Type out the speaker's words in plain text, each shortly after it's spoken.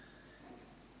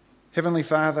Heavenly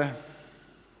Father,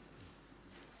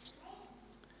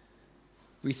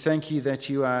 we thank you that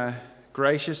you are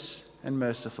gracious and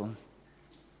merciful.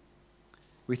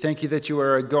 We thank you that you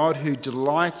are a God who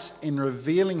delights in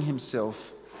revealing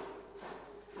himself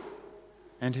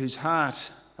and whose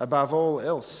heart, above all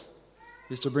else,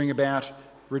 is to bring about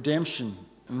redemption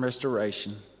and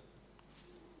restoration.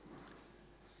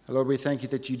 Lord, we thank you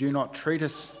that you do not treat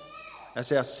us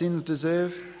as our sins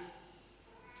deserve.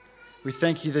 We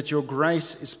thank you that your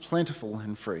grace is plentiful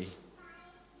and free.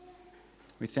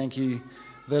 We thank you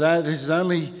that this is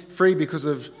only free because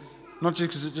of, not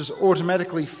just because it just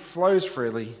automatically flows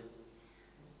freely,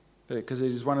 but because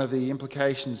it is one of the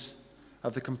implications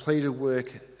of the completed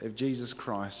work of Jesus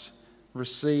Christ,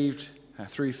 received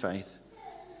through faith.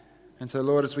 And so,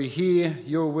 Lord, as we hear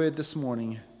your word this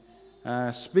morning,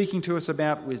 speaking to us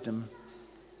about wisdom,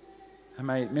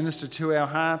 may it minister to our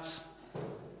hearts,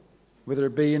 whether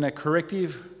it be in a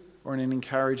corrective or in an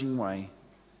encouraging way.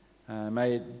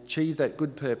 May it achieve that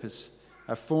good purpose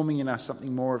of forming in us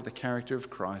something more of the character of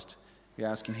Christ. We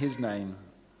ask in his name,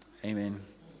 amen.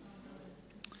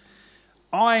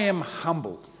 I am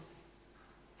humble.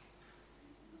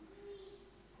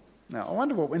 Now, I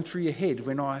wonder what went through your head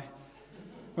when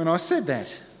I said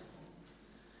that.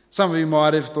 Some of you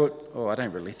might have thought, oh, I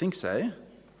don't really think so.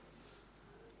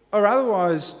 Or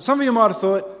otherwise, some of you might have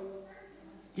thought,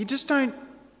 you just don't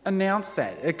announce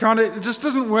that. It just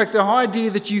doesn't work. The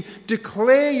idea that you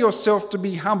declare yourself to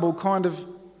be humble kind of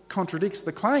contradicts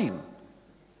the claim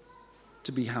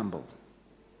to be humble.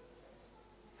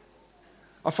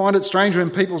 I find it strange when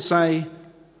people say,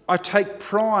 I take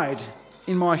pride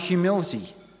in my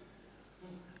humility.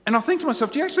 And I think to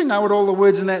myself, do you actually know what all the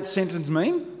words in that sentence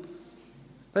mean?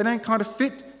 They don't kind of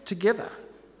fit together.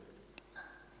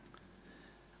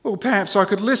 Well, perhaps I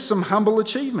could list some humble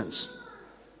achievements.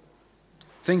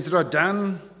 Things that I've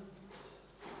done.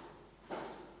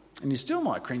 And you still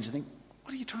might cringe and think,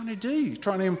 what are you trying to do? You're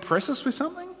trying to impress us with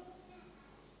something?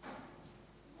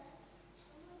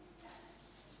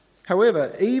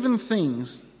 However, even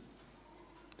things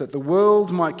that the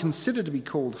world might consider to be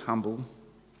called humble,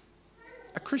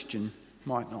 a Christian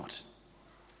might not.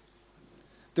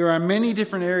 There are many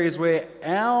different areas where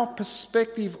our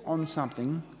perspective on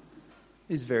something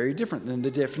is very different than the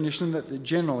definition that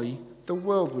generally the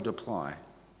world would apply.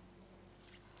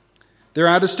 There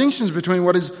are distinctions between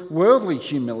what is worldly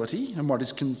humility and what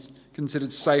is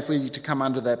considered safely to come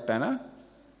under that banner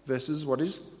versus what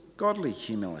is godly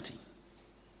humility.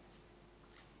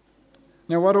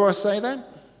 Now, why do I say that?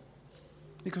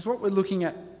 Because what we're looking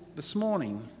at this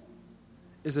morning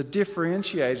is a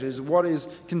differentiator, is what is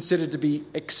considered to be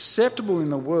acceptable in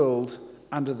the world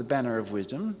under the banner of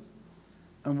wisdom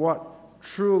and what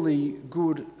truly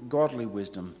good godly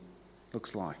wisdom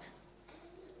looks like.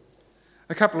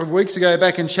 A couple of weeks ago,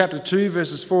 back in chapter 2,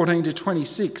 verses 14 to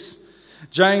 26,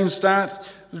 James starts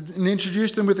and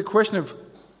introduced them with the question of,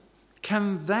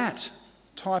 can that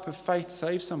type of faith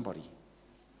save somebody?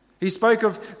 He spoke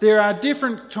of there are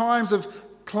different times of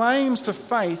claims to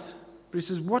faith, but he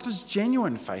says, what does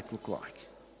genuine faith look like?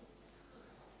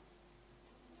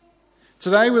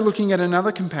 Today we're looking at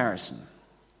another comparison.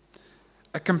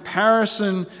 A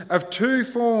comparison of two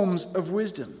forms of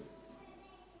wisdom.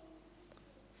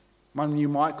 One you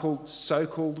might call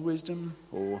so-called wisdom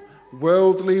or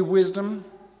worldly wisdom,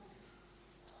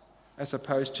 as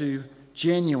opposed to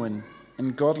genuine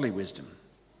and godly wisdom.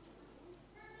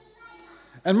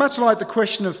 And much like the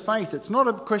question of faith, it's not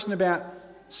a question about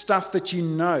stuff that you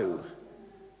know,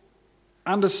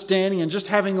 understanding and just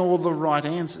having all the right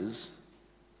answers.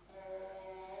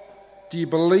 Do you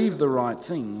believe the right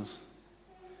things?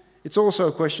 It's also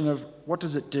a question of what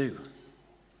does it do?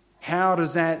 How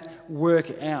does that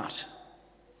work out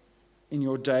in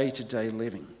your day-to-day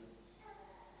living?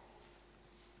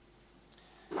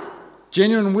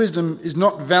 Genuine wisdom is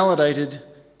not validated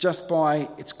just by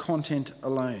its content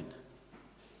alone.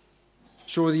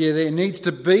 Sure, there needs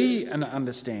to be an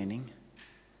understanding,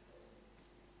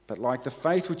 but like the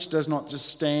faith which does not just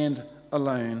stand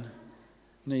alone,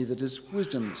 neither does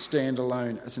wisdom stand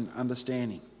alone as an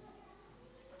understanding.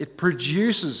 It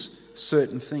produces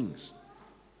certain things.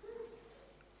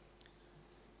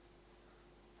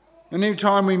 And any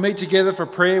time we meet together for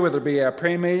prayer, whether it be our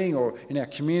prayer meeting or in our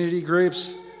community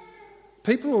groups,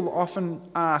 people will often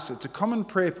ask, it's a common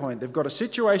prayer point, they've got a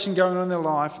situation going on in their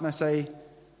life and they say,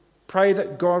 pray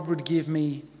that God would give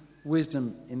me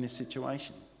wisdom in this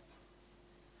situation.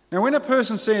 Now, when a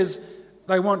person says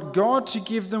they want God to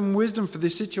give them wisdom for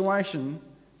this situation,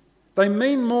 they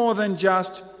mean more than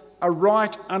just a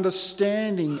right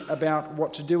understanding about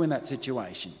what to do in that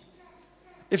situation.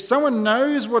 If someone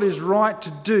knows what is right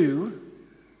to do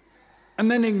and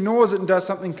then ignores it and does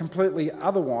something completely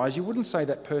otherwise, you wouldn't say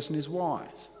that person is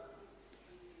wise.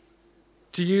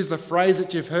 To use the phrase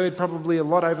that you've heard probably a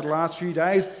lot over the last few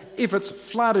days, if it's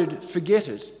flooded, forget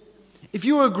it. If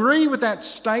you agree with that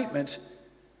statement,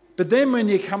 but then when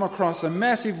you come across a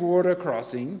massive water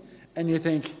crossing and you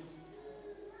think,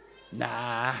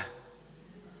 nah,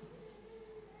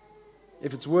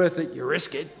 if it's worth it, you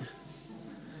risk it,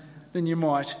 then you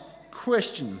might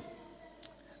question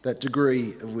that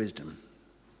degree of wisdom.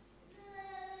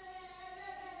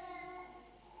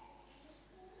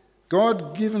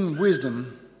 God-given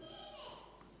wisdom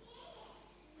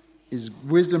is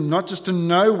wisdom not just to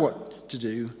know what to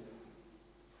do,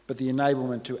 but the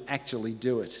enablement to actually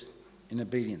do it in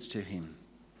obedience to him.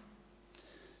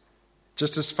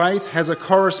 Just as faith has a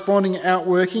corresponding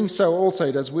outworking, so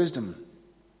also does wisdom.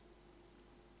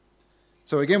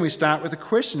 So again, we start with a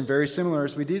question very similar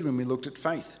as we did when we looked at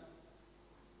faith.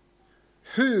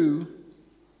 Who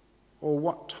or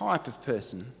what type of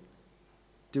person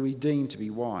do we deem to be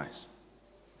wise?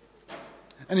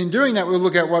 And in doing that, we'll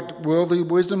look at what worldly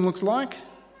wisdom looks like,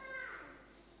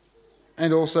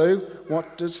 and also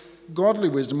what does godly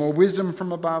wisdom or wisdom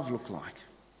from above look like.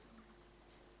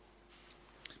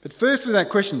 But firstly, that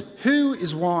question, who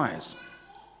is wise?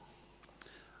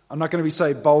 I'm not going to be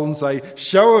so bold and say,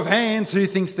 show of hands, who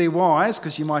thinks they're wise,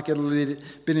 because you might get a little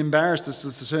bit embarrassed as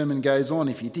the sermon goes on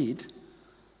if you did.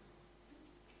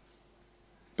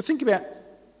 But think about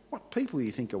what people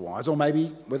you think are wise, or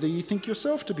maybe whether you think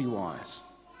yourself to be wise.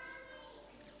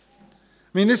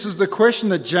 I mean, this is the question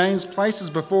that James places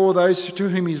before those to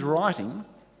whom he's writing.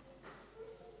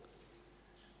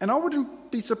 And I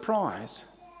wouldn't be surprised.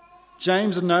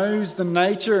 James knows the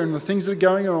nature and the things that are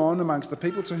going on amongst the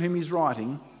people to whom he's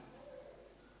writing,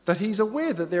 that he's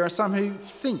aware that there are some who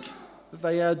think that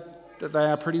they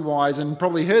are pretty wise, and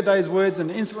probably heard those words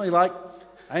and instantly like,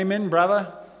 amen,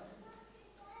 brother.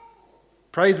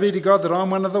 Praise be to God that I'm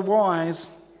one of the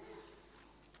wise.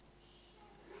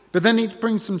 But then he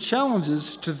brings some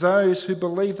challenges to those who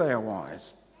believe they are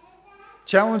wise.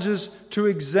 Challenges to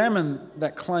examine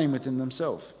that claim within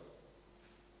themselves.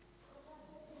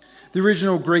 The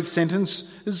original Greek sentence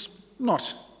is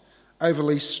not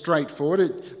overly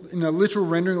straightforward. In a literal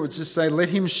rendering, it would just say, let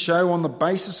him show on the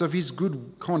basis of his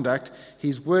good conduct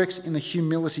his works in the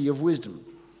humility of wisdom.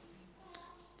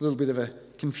 A little bit of a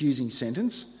confusing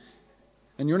sentence.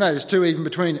 And you'll notice too, even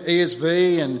between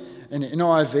ESV and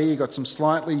NIV, you've got some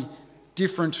slightly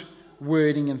different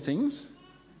wording and things.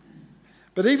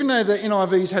 But even though the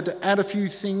NIV's had to add a few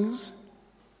things,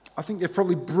 I think they've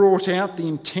probably brought out the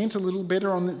intent a little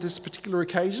better on this particular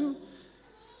occasion.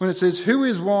 When it says, who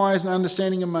is wise and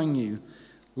understanding among you?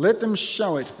 Let them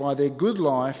show it by their good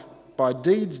life, by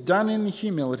deeds done in the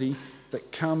humility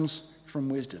that comes from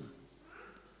wisdom.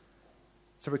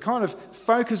 So it kind of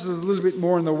focuses a little bit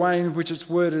more in the way in which it's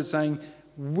worded as saying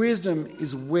wisdom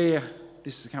is where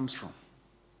this comes from.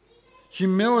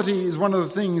 Humility is one of the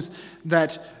things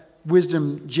that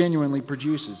wisdom genuinely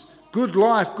produces. Good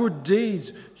life, good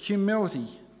deeds, humility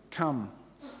come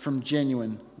from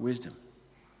genuine wisdom.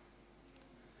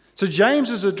 So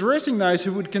James is addressing those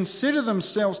who would consider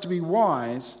themselves to be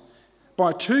wise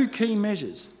by two key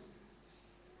measures.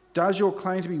 Does your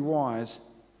claim to be wise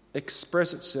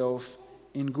express itself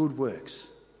in good works,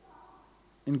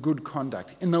 in good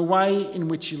conduct, in the way in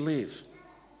which you live?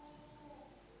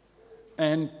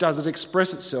 And does it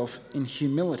express itself in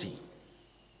humility?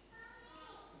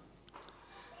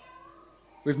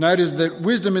 We've noticed that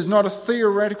wisdom is not a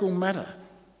theoretical matter.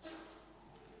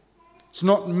 It's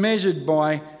not measured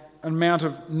by an amount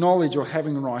of knowledge or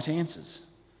having right answers.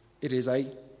 It is a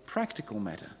practical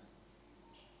matter.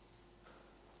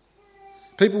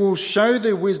 People will show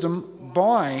their wisdom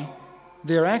by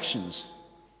their actions.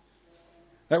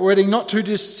 That wording not too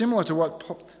dissimilar to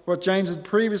what James had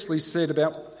previously said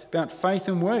about faith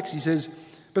and works. He says,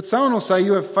 but someone will say,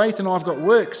 you have faith and I've got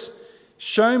works.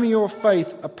 Show me your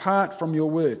faith apart from your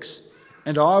works,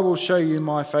 and I will show you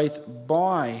my faith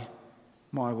by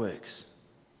my works.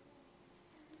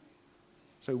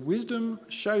 So wisdom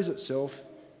shows itself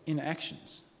in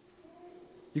actions.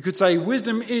 You could say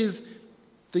wisdom is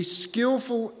the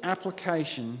skillful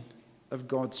application of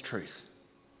God's truth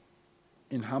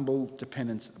in humble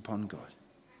dependence upon God.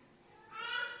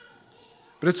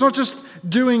 But it's not just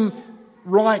doing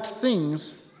right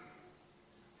things.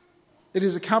 It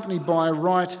is accompanied by a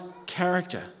right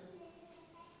character,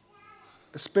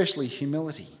 especially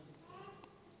humility.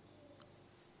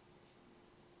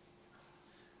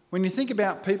 When you think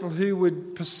about people who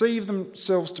would perceive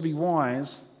themselves to be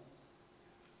wise,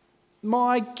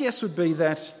 my guess would be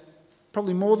that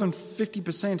probably more than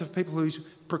 50% of people who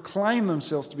proclaim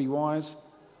themselves to be wise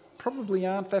probably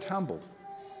aren't that humble.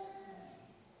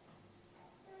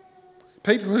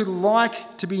 People who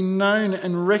like to be known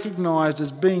and recognised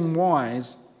as being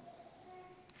wise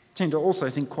tend to also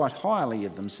think quite highly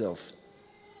of themselves,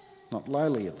 not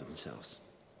lowly of themselves.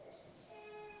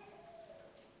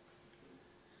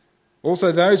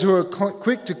 Also, those who are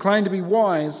quick to claim to be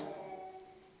wise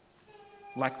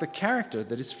lack the character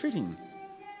that is fitting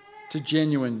to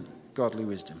genuine godly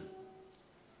wisdom.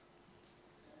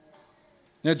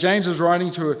 Now, James is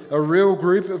writing to a real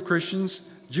group of Christians,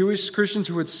 Jewish Christians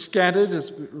who had scattered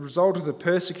as a result of the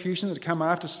persecution that had come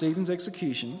after Stephen's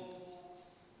execution.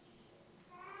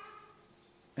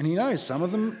 And he knows some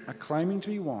of them are claiming to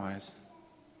be wise,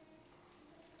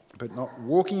 but not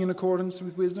walking in accordance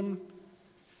with wisdom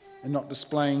and not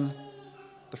displaying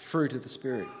the fruit of the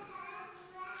Spirit.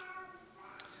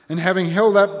 And having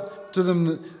held up to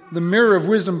them the mirror of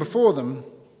wisdom before them,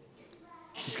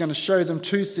 he's going to show them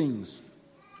two things.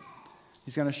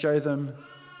 He's going to show them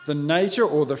the nature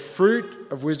or the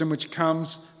fruit of wisdom which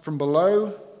comes from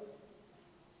below,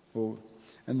 or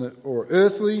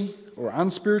earthly or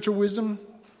unspiritual wisdom,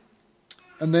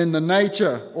 and then the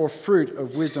nature or fruit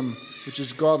of wisdom which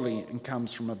is godly and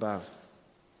comes from above.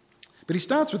 But he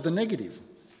starts with the negative,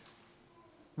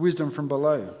 wisdom from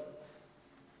below.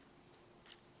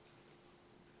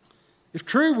 If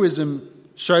true wisdom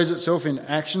shows itself in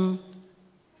action,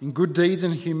 in good deeds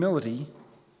and humility,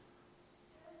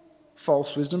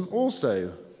 false wisdom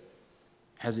also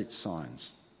has its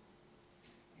signs.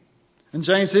 And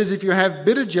James says, if you have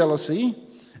bitter jealousy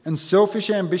and selfish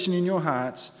ambition in your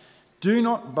hearts, do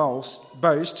not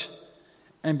boast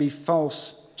and be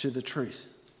false to the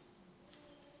truth.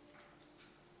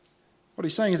 What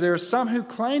he's saying is there are some who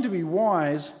claim to be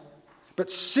wise,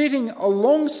 but sitting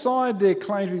alongside their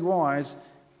claim to be wise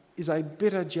is a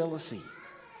bitter jealousy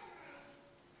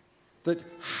that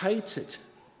hates it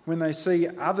when they see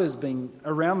others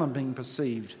around them being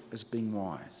perceived as being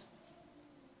wise.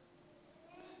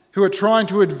 Who are trying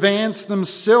to advance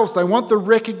themselves. They want the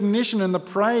recognition and the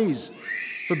praise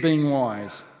for being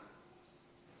wise.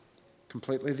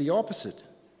 Completely the opposite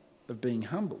of being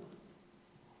humble.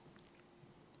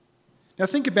 Now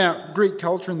think about Greek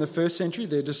culture in the first century.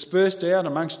 They're dispersed out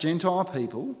amongst Gentile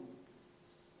people.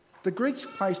 The Greeks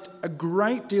placed a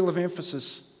great deal of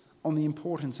emphasis on the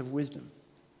importance of wisdom.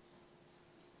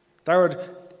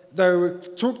 They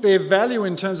took their value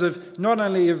in terms of not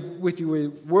only if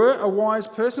you were a wise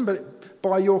person, but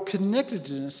by your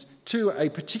connectedness to a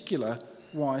particular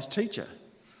wise teacher.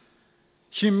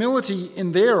 Humility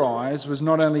in their eyes was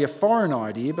not only a foreign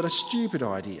idea, but a stupid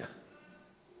idea.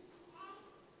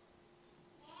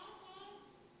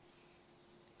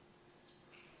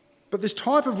 But this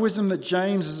type of wisdom that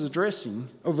James is addressing,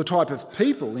 or the type of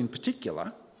people in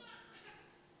particular,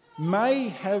 may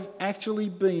have actually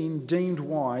been deemed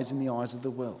wise in the eyes of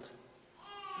the world.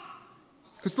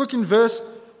 Because look in verse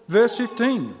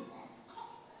 15.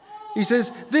 He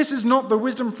says, this is not the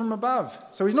wisdom from above.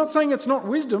 So he's not saying it's not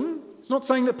wisdom. It's not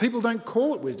saying that people don't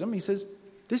call it wisdom. He says,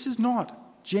 this is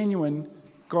not genuine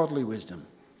godly wisdom.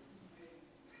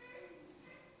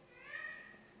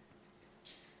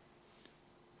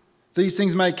 These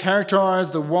things may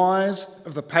characterise the wise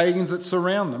of the pagans that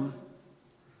surround them,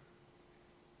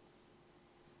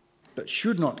 but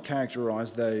should not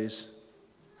characterise those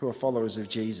who are followers of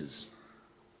Jesus.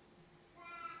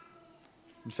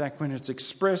 In fact, when it's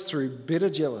expressed through bitter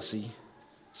jealousy,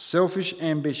 selfish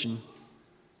ambition,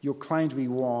 your claim to be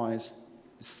wise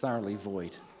is thoroughly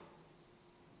void.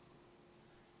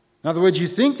 In other words, you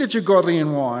think that you're godly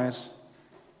and wise,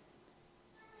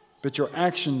 but your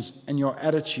actions and your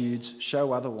attitudes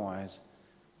show otherwise,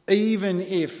 even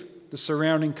if the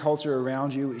surrounding culture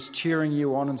around you is cheering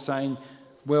you on and saying,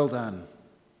 well done.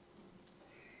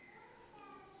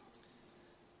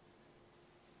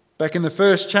 Back in the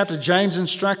first chapter, James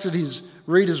instructed his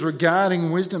readers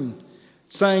regarding wisdom,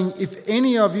 saying, if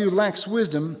any of you lacks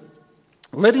wisdom,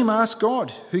 let him ask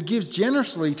God, who gives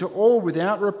generously to all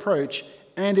without reproach,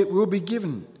 and it will be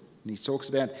given. And he talks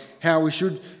about how we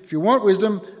should, if you want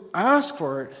wisdom, ask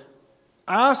for it.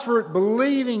 Ask for it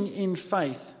believing in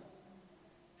faith.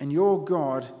 And your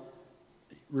God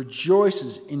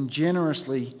rejoices in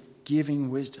generously giving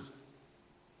wisdom.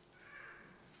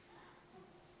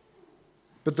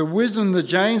 But the wisdom that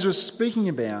James was speaking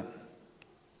about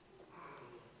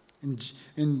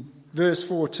in verse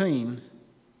 14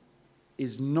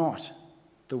 is not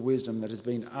the wisdom that has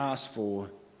been asked for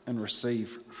and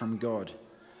received from God.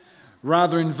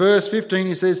 Rather, in verse 15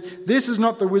 he says, this is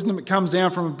not the wisdom that comes down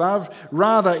from above.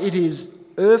 Rather, it is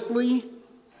earthly,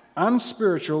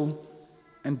 unspiritual,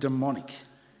 and demonic.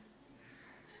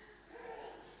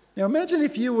 Now imagine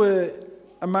if you were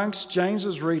amongst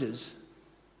James's readers,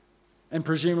 and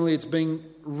presumably it's being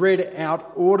read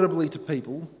out audibly to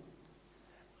people,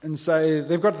 and so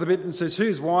they've got to the bit and says,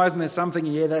 who's wise? And there's something,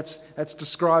 yeah, that's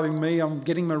describing me, I'm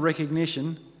getting my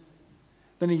recognition.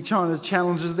 Then he kind of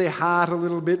challenges their heart a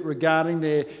little bit regarding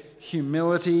their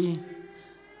humility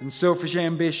and selfish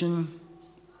ambition.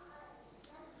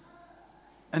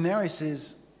 And now he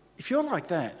says, if you're like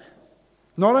that,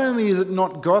 not only is it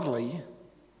not godly,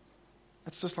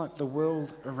 it's just like the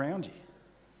world around you.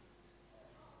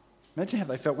 Imagine how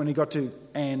they felt when he got to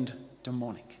and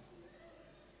demonic.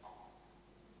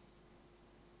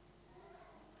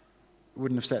 It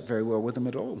wouldn't have sat very well with them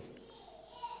at all.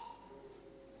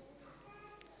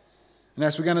 And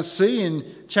as we're going to see in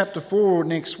chapter 4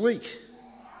 next week,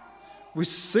 we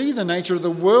see the nature of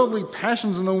the worldly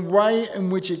passions and the way in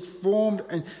which it formed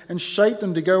and shaped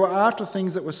them to go after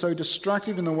things that were so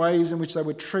destructive in the ways in which they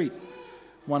would treat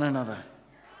one another.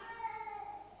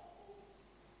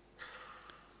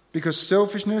 Because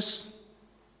selfishness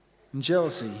and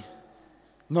jealousy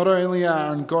not only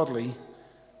are ungodly,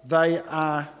 they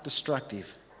are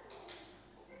destructive.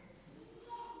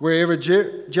 Wherever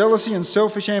jealousy and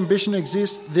selfish ambition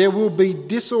exist, there will be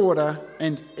disorder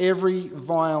and every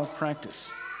vile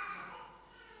practice.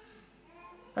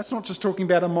 That's not just talking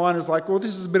about a mind as like, well,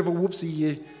 this is a bit of a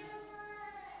whoopsie,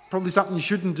 probably something you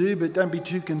shouldn't do, but don't be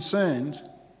too concerned.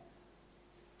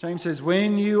 James says,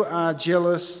 when you are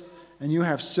jealous and you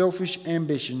have selfish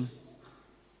ambition,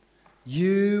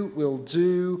 you will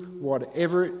do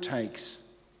whatever it takes.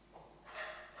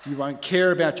 You won't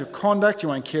care about your conduct, you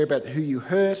won't care about who you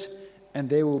hurt, and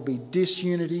there will be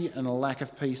disunity and a lack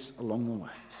of peace along the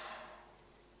way.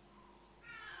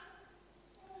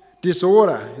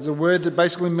 Disorder is a word that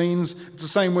basically means, it's the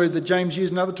same word that James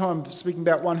used another time, speaking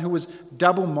about one who was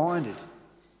double-minded.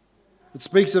 It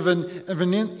speaks of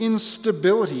an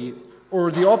instability,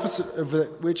 or the opposite of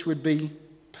it, which would be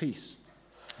peace.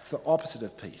 It's the opposite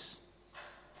of peace.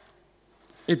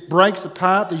 It breaks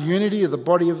apart the unity of the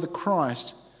body of the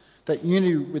Christ, that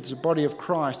unity with the body of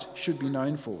Christ should be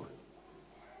known for.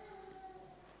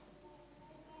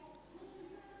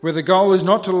 Where the goal is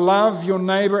not to love your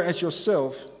neighbour as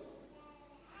yourself,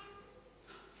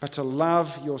 but to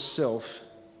love yourself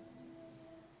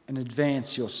and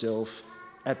advance yourself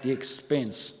at the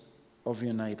expense of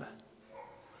your neighbour.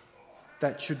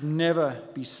 That should never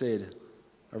be said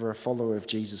over a follower of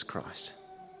Jesus Christ.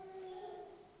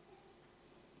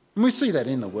 And we see that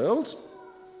in the world.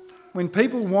 When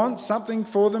people want something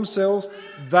for themselves,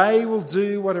 they will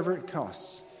do whatever it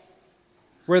costs.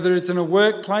 Whether it's in a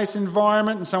workplace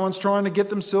environment and someone's trying to get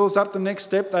themselves up the next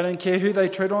step, they don't care who they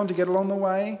tread on to get along the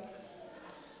way.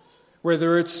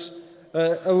 Whether it's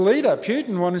a leader,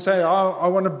 Putin, wanting to say, I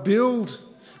want to build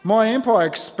my empire,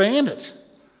 expand it.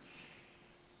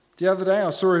 The other day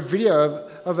I saw a video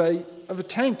of a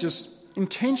tank just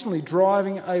intentionally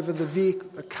driving over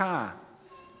a car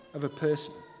of a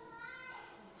person.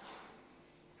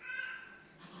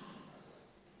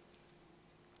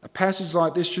 A passage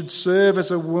like this should serve as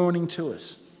a warning to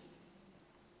us,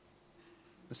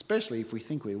 especially if we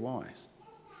think we're wise.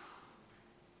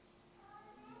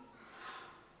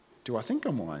 Do I think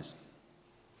I'm wise?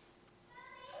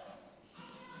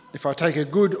 If I take a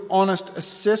good, honest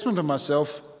assessment of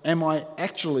myself, am I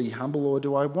actually humble, or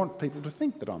do I want people to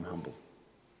think that I'm humble?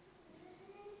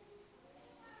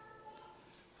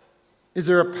 Is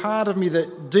there a part of me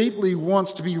that deeply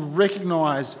wants to be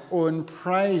recognised or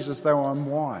praised as though I'm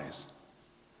wise?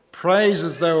 Praised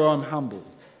as though I'm humble?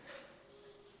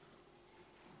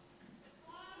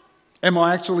 Am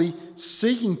I actually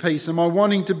seeking peace? Am I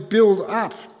wanting to build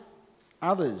up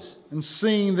others and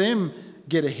seeing them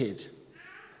get ahead?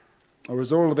 Or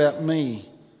is it all about me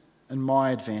and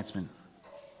my advancement?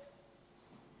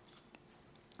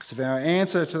 So if our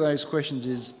answer to those questions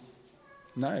is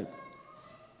no,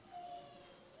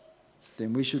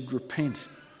 then we should repent.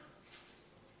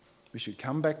 We should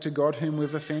come back to God whom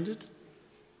we've offended.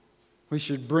 We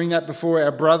should bring that before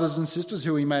our brothers and sisters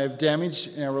who we may have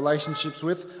damaged in our relationships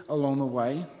with along the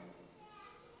way.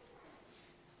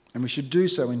 And we should do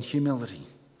so in humility.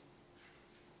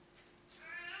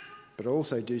 But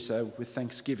also do so with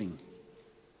thanksgiving.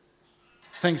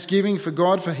 Thanksgiving for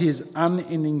God for his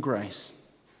unending grace.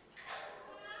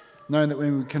 Knowing that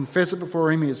when we confess it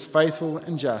before him, he is faithful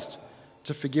and just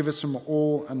to forgive us from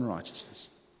all unrighteousness.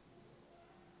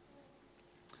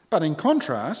 But in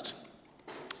contrast,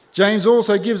 James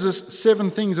also gives us 7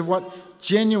 things of what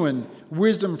genuine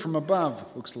wisdom from above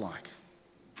looks like.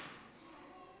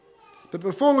 But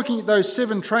before looking at those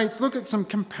 7 traits, look at some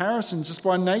comparisons just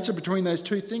by nature between those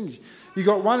 2 things. You've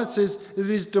got one that says it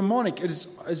is demonic, it is,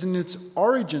 as in its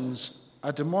origins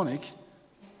are demonic,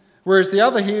 whereas the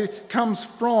other here comes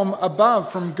from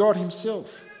above, from God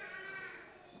himself.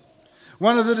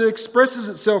 One that expresses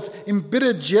itself in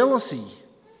bitter jealousy,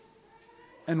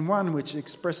 and one which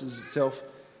expresses itself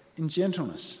in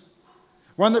gentleness.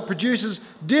 One that produces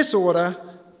disorder,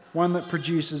 one that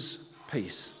produces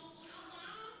peace.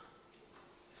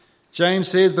 James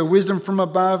says the wisdom from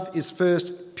above is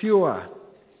first pure,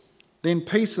 then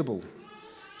peaceable,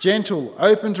 gentle,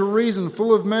 open to reason,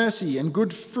 full of mercy and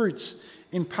good fruits,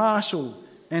 impartial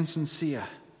and sincere.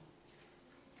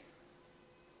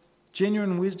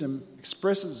 Genuine wisdom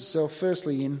expresses itself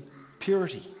firstly in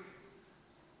purity,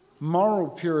 moral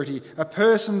purity. A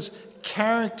person's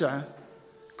character,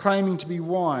 claiming to be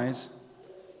wise,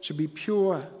 should be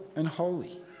pure and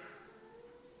holy.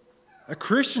 A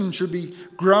Christian should be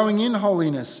growing in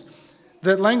holiness.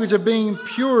 That language of being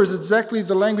pure is exactly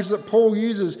the language that Paul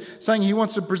uses, saying he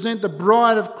wants to present the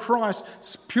bride of Christ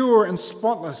pure and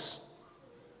spotless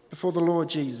before the Lord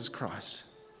Jesus Christ.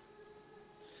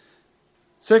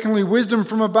 Secondly, wisdom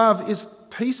from above is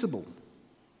peaceable.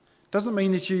 Doesn't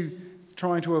mean that you're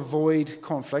trying to avoid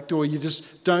conflict or you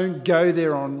just don't go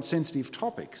there on sensitive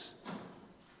topics.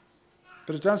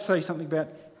 But it does say something about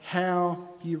how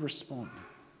you respond.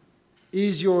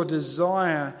 Is your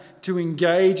desire to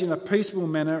engage in a peaceable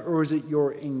manner, or is it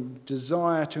your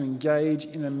desire to engage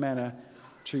in a manner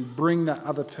to bring the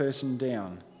other person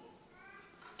down,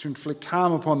 to inflict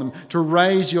harm upon them, to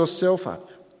raise yourself up?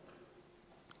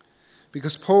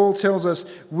 Because Paul tells us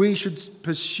we should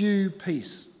pursue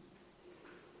peace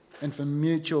and for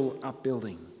mutual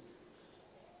upbuilding.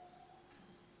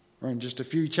 Or in just a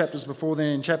few chapters before then,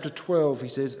 in chapter 12, he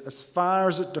says, as far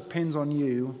as it depends on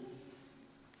you,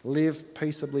 live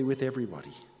peaceably with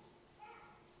everybody.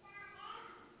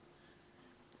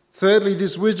 Thirdly,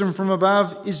 this wisdom from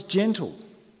above is gentle.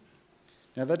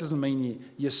 Now, that doesn't mean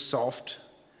you're soft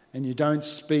and you don't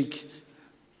speak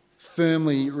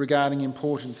firmly regarding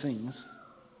important things.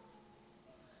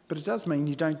 But it does mean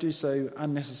you don't do so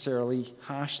unnecessarily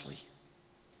harshly.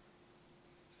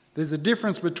 There's a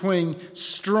difference between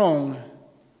strong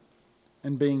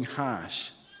and being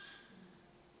harsh.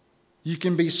 You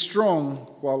can be strong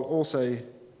while also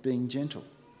being gentle.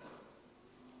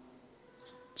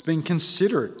 It's being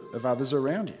considerate of others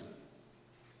around you.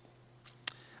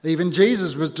 Even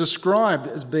Jesus was described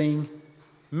as being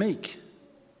meek.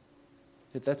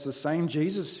 Yet that's the same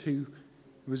Jesus who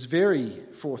was very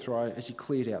forthright as he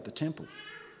cleared out the temple.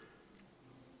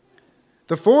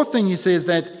 The fourth thing he says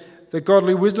that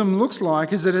godly wisdom looks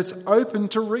like is that it's open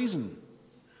to reason.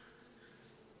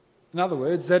 In other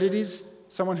words, that it is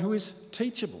someone who is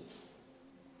teachable,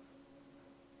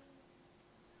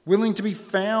 willing to be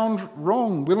found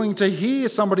wrong, willing to hear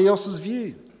somebody else's view.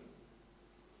 You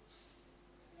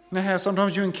know how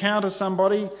sometimes you encounter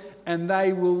somebody and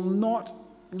they will not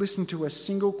listen to a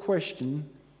single question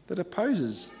that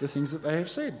opposes the things that they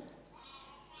have said.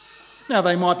 Now,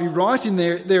 they might be right in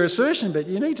their assertion, but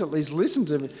you need to at least listen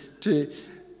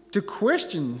to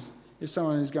questions if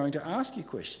someone is going to ask you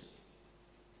questions.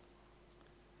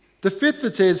 The fifth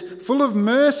that says, full of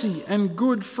mercy and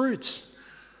good fruits.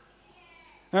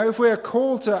 Now, if we are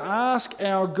called to ask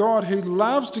our God who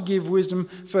loves to give wisdom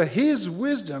for his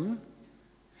wisdom,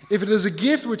 if it is a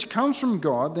gift which comes from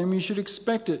God, then we should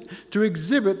expect it to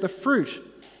exhibit the fruit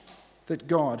that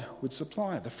God would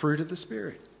supply, the fruit of the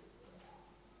Spirit.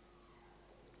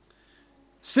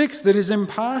 Sixth, that is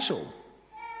impartial.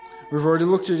 We've already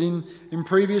looked at in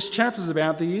previous chapters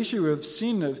about the issue of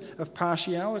sin, of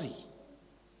partiality.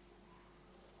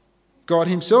 God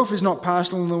himself is not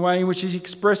partial in the way in which he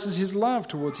expresses his love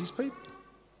towards his people.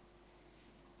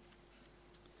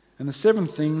 And the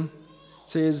seventh thing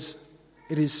says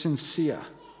it is sincere,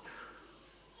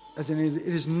 as in it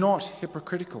is not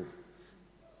hypocritical.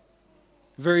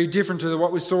 Very different to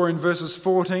what we saw in verses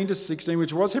 14 to 16,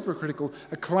 which was hypocritical,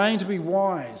 a claim to be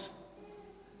wise,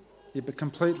 yet but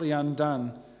completely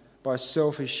undone by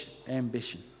selfish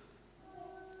ambition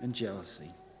and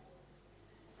jealousy.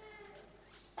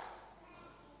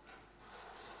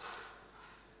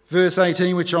 Verse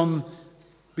 18, which on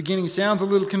beginning sounds a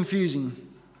little confusing,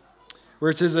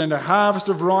 where it says, and a harvest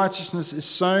of righteousness is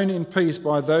sown in peace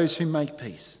by those who make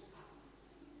peace.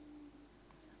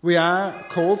 We are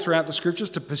called throughout the Scriptures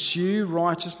to pursue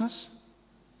righteousness,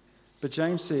 but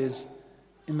James says,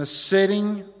 in the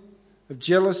setting of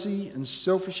jealousy and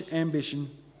selfish ambition,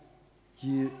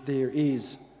 there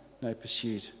is no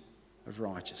pursuit of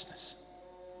righteousness.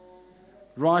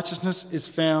 Righteousness is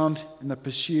found in the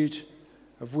pursuit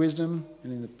of wisdom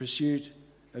and in the pursuit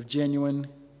of genuine,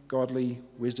 godly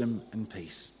wisdom and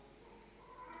peace.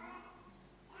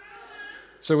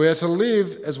 So we are to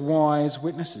live as wise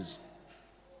witnesses.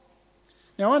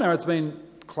 Now, I know it's been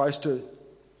close to a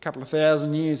couple of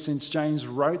thousand years since James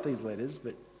wrote these letters,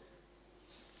 but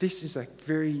this is a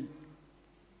very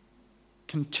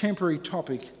contemporary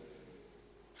topic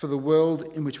for the world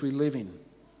in which we live in.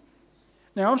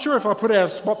 Now, I'm sure if I put out a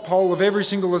spot poll of every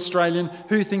single Australian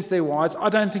who thinks they're wise, I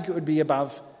don't think it would be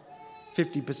above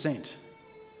 50%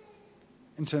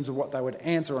 in terms of what they would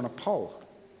answer on a poll.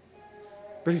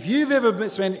 But if you've ever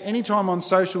spent any time on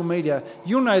social media,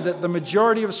 you'll know that the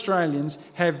majority of Australians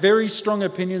have very strong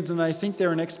opinions and they think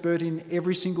they're an expert in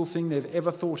every single thing they've ever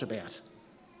thought about.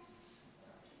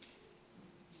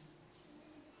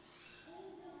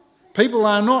 People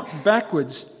are not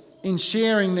backwards in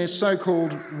sharing their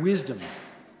so-called wisdom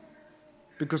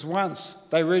because once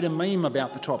they read a meme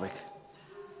about the topic.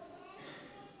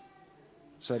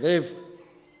 So they've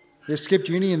skipped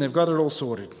uni and they've got it all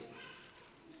sorted.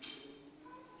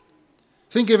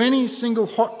 Think of any single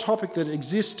hot topic that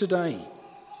exists today,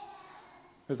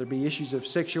 whether it be issues of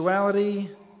sexuality,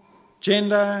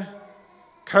 gender,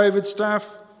 COVID stuff,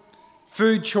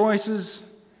 food choices.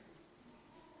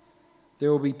 There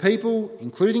will be people,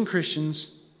 including Christians,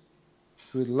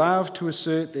 who would love to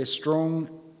assert their strong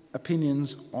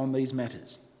opinions on these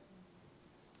matters.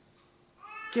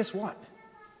 Guess what?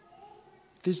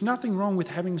 There's nothing wrong with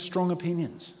having strong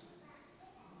opinions.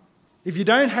 If you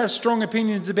don't have strong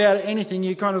opinions about anything,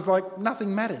 you're kind of like,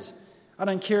 nothing matters. I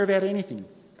don't care about anything.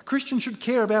 A Christian should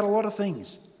care about a lot of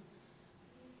things.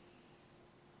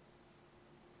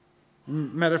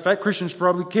 Matter of fact, Christians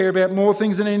probably care about more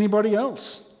things than anybody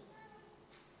else.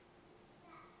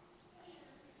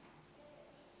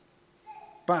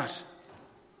 But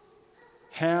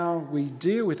how we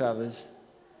deal with others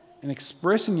and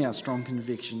expressing our strong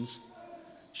convictions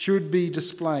should be a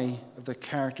display of the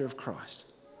character of Christ.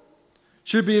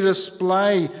 Should be a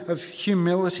display of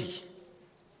humility,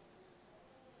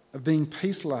 of being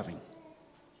peace-loving,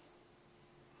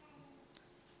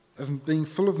 of being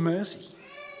full of mercy.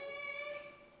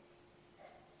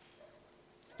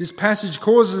 This passage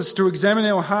causes us to examine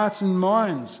our hearts and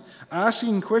minds,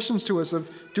 asking questions to us of,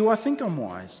 do I think I'm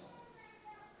wise?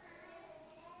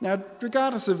 Now,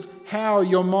 regardless of how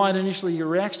your mind initially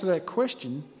reacts to that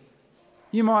question,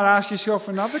 you might ask yourself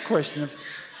another question of,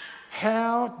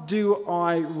 how do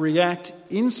I react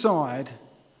inside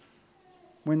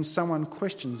when someone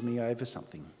questions me over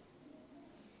something?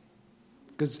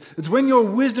 Because it's when your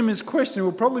wisdom is questioned, it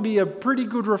will probably be a pretty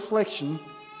good reflection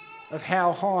of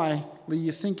how highly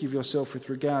you think of yourself with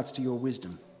regards to your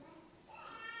wisdom.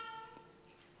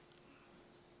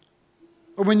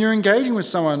 Or when you're engaging with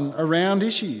someone around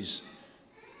issues,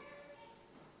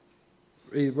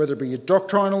 whether it be a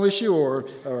doctrinal issue or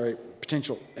a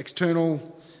potential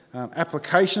external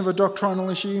application of a doctrinal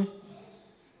issue,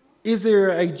 is there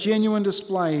a genuine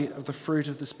display of the fruit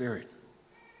of the Spirit?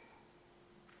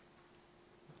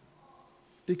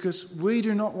 Because we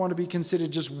do not want to be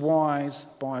considered just wise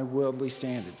by worldly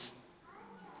standards.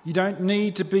 You don't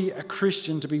need to be a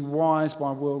Christian to be wise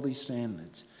by worldly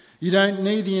standards. You don't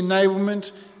need the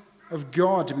enablement of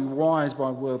God to be wise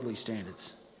by worldly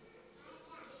standards.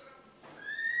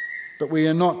 But we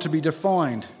are not to be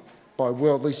defined by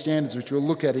worldly standards, which we'll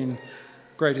look at in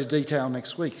greater detail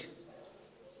next week.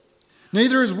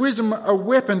 Neither is wisdom a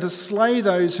weapon to slay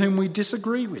those whom we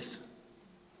disagree with.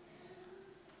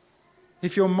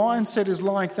 If your mindset is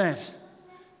like that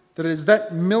it is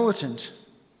that militant,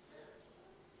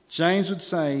 James would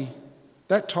say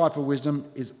that type of wisdom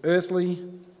is earthly,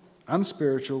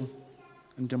 unspiritual,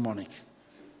 and demonic.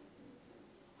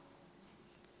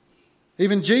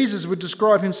 Even Jesus would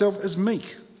describe himself as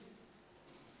meek.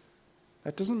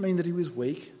 That doesn't mean that he was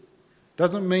weak.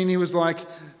 Doesn't mean he was like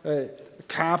a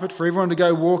carpet for everyone to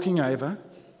go walking over.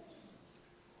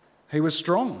 He was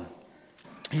strong.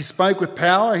 He spoke with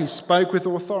power. He spoke with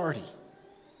authority.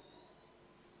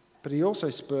 But he also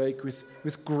spoke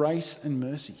with grace and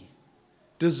mercy,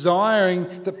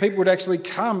 desiring that people would actually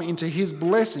come into his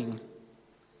blessing,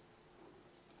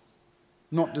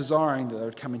 not desiring that they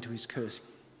would come into his cursing.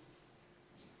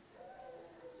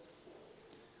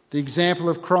 The example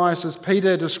of Christ, as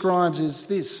Peter describes, is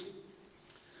this: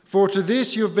 for to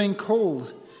this you have been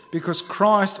called, because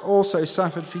Christ also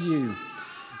suffered for you,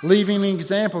 leaving an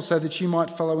example so that you might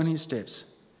follow in his steps.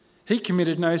 He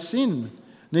committed no sin,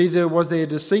 neither was there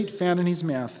deceit found in his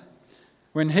mouth.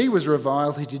 When he was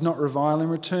reviled, he did not revile in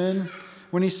return.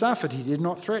 When he suffered, he did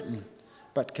not threaten,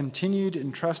 but continued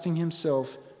entrusting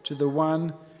himself to the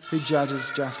one who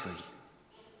judges justly.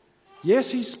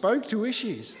 Yes, he spoke to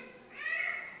issues.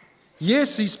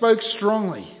 Yes, he spoke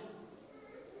strongly.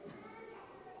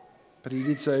 But he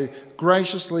did so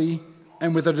graciously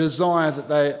and with a desire that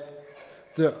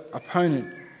the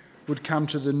opponent would come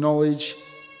to the knowledge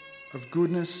of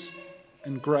goodness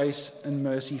and grace and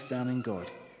mercy found in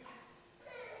God.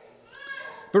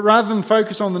 But rather than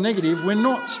focus on the negative, we're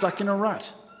not stuck in a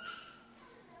rut.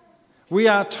 We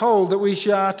are told that we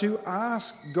are to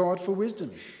ask God for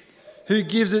wisdom, who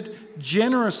gives it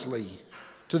generously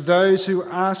to those who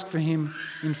ask for him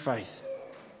in faith.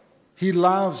 He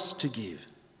loves to give.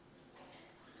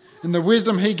 And the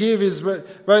wisdom he gives is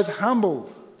both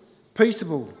humble,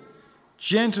 peaceable,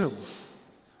 gentle,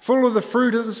 full of the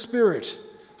fruit of the Spirit,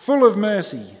 full of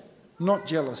mercy, not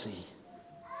jealousy.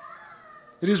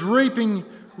 It is reaping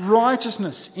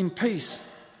righteousness in peace,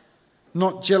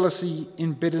 not jealousy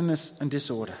in bitterness and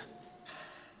disorder.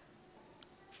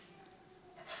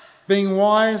 Being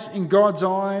wise in God's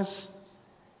eyes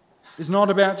is not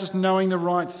about just knowing the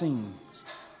right things.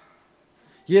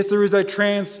 Yes, there is a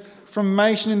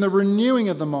transformation in the renewing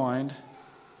of the mind,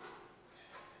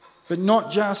 but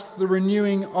not just the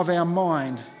renewing of our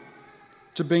mind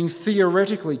to being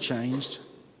theoretically changed,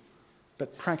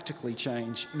 but practically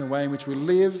changed in the way in which we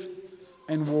live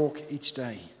and walk each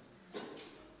day.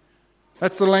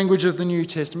 That's the language of the New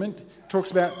Testament. It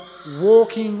talks about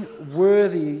walking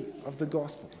worthy of the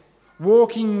gospel.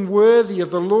 Walking worthy of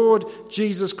the Lord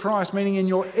Jesus Christ, meaning in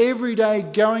your everyday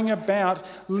going about,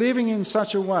 living in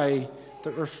such a way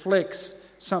that reflects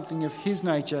something of his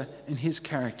nature and his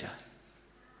character.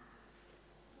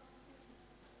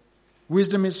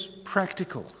 Wisdom is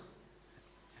practical.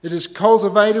 It is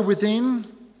cultivated within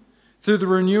through the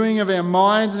renewing of our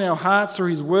minds and our hearts through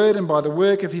his word and by the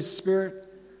work of his Spirit.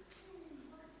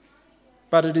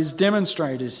 But it is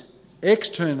demonstrated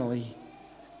externally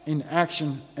in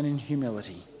action and in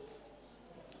humility,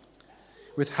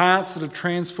 with hearts that are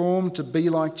transformed to be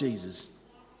like Jesus.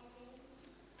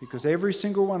 Because every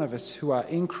single one of us who are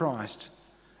in Christ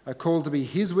are called to be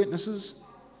his witnesses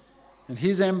and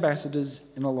his ambassadors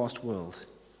in a lost world.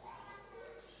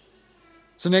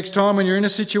 So next time when you're in a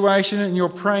situation and you're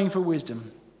praying for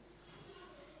wisdom,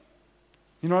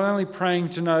 you're not only praying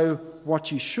to know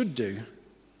what you should do,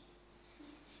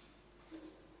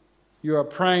 you are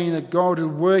praying that God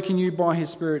would work in you by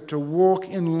his Spirit to walk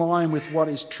in line with what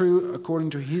is true according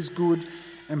to his good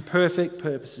and perfect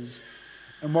purposes,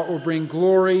 and what will bring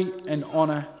glory and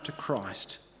honour to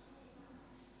Christ.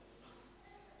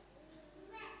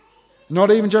 Not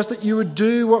even just that you would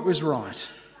do what was right,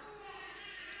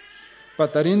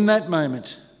 but that in that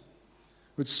moment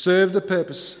would serve the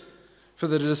purpose for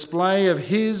the display of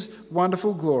his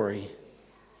wonderful glory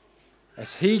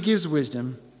as he gives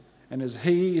wisdom and as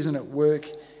he is at work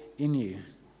in you.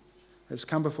 Let's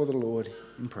come before the Lord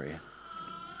in prayer.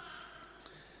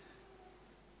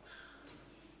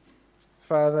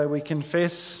 Father, we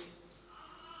confess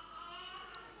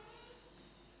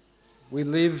we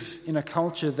live in a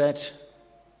culture that,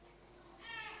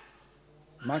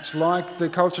 much like the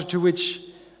culture to which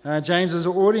James's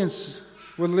audience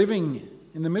were living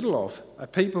in the middle of, are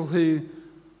people who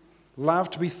love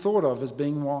to be thought of as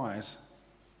being wise,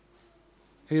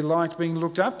 who liked being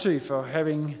looked up to for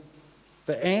having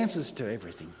the answers to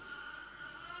everything.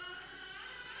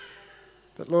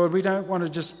 But Lord, we don't want to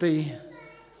just be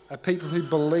a people who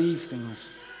believe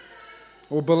things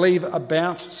or believe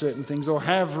about certain things or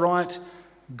have right,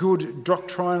 good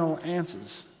doctrinal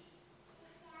answers.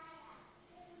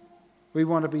 We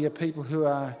want to be a people who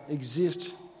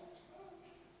exist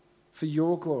for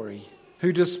your glory,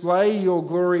 who display your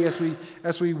glory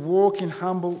as we walk in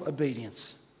humble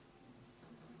obedience.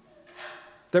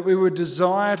 That we would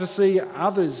desire to see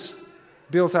others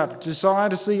built up, desire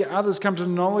to see others come to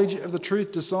knowledge of the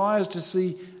truth, desires to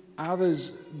see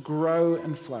others grow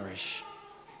and flourish.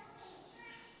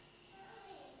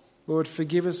 Lord,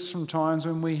 forgive us from times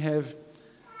when we have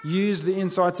used the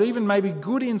insights, even maybe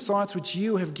good insights which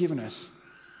you have given us,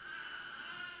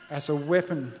 as a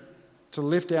weapon to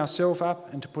lift ourselves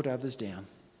up and to put others down.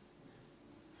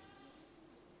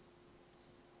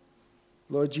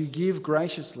 Lord, you give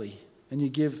graciously and you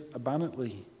give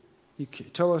abundantly. You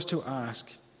tell us to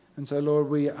ask. And so, Lord,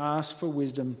 we ask for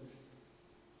wisdom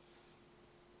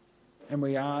and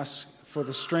we ask for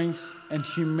the strength and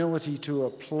humility to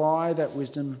apply that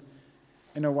wisdom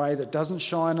in a way that doesn't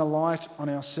shine a light on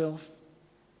ourselves,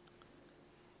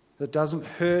 that doesn't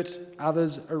hurt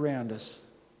others around us,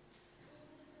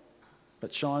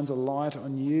 but shines a light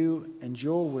on you and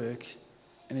your work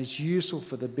and is useful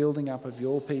for the building up of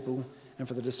your people and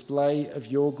for the display of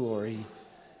your glory.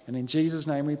 And in Jesus'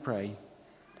 name we pray.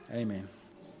 Amen.